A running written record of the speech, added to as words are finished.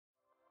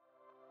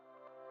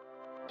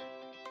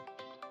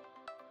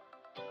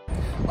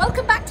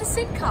Welcome back to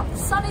Sidcup. The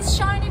sun is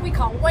shining. We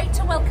can't wait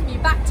to welcome you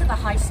back to the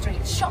high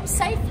street. Shop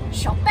safe,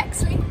 shop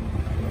Bexley.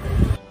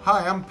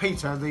 Hi, I'm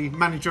Peter, the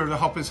manager of the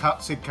Hoppers Hut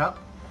Sidcup,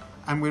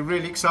 and we're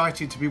really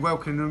excited to be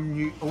welcoming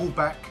you all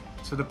back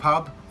to the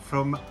pub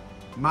from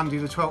Monday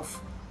the 12th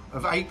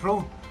of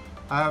April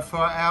for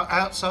our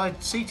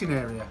outside seating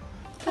area.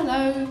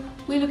 Hello,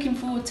 we're looking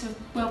forward to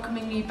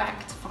welcoming you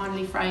back to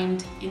Finely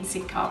Framed in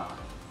Sidcup.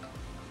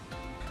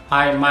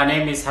 Hi, my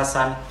name is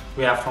Hassan.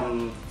 We are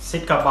from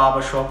Sidcup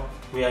Barbershop.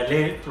 We are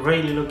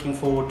really looking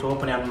forward to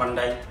opening on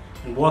Monday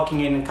and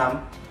walking in and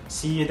come.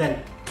 See you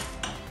then.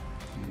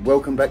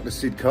 Welcome back to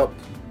Sidcup.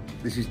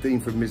 This is Dean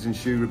from Miz and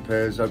Shoe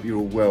Repairs. Hope you're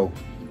all well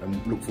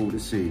and look forward to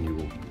seeing you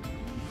all.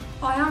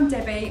 Hi, I'm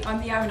Debbie.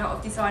 I'm the owner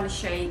of Designer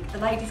Chic, the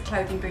ladies'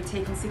 clothing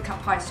boutique on Sidcup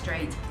High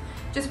Street.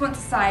 Just want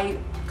to say,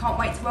 can't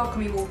wait to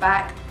welcome you all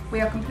back. We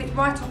are complete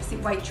right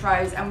opposite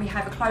Waitrose and we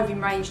have a clothing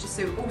range to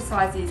suit all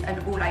sizes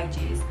and all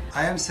ages.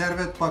 I am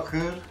Servet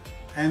Bakır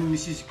and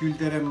Mrs.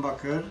 Gülderen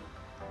Bakır.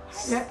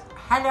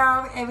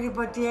 Hello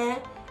everybody.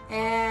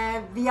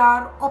 We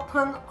are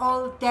open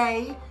all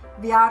day.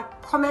 We are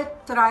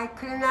Comet Dry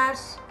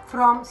Cleaners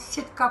from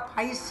Sidcup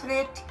High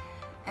Street.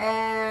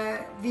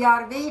 We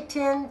are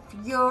waiting for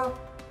you,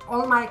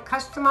 all my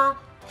customers.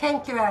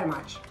 Thank you very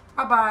much.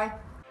 Bye bye.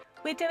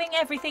 We're doing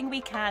everything we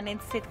can in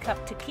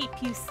Sidcup to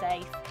keep you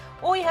safe.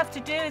 All you have to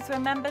do is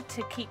remember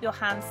to keep your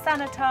hands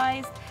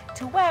sanitised,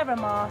 to wear a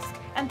mask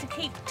and to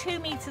keep 2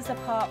 metres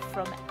apart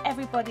from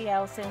everybody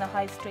else in the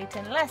high street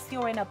unless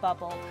you're in a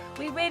bubble.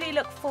 We really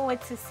look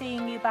forward to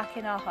seeing you back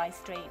in our high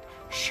street.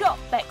 Shop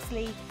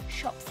Bexley,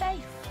 shop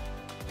safe.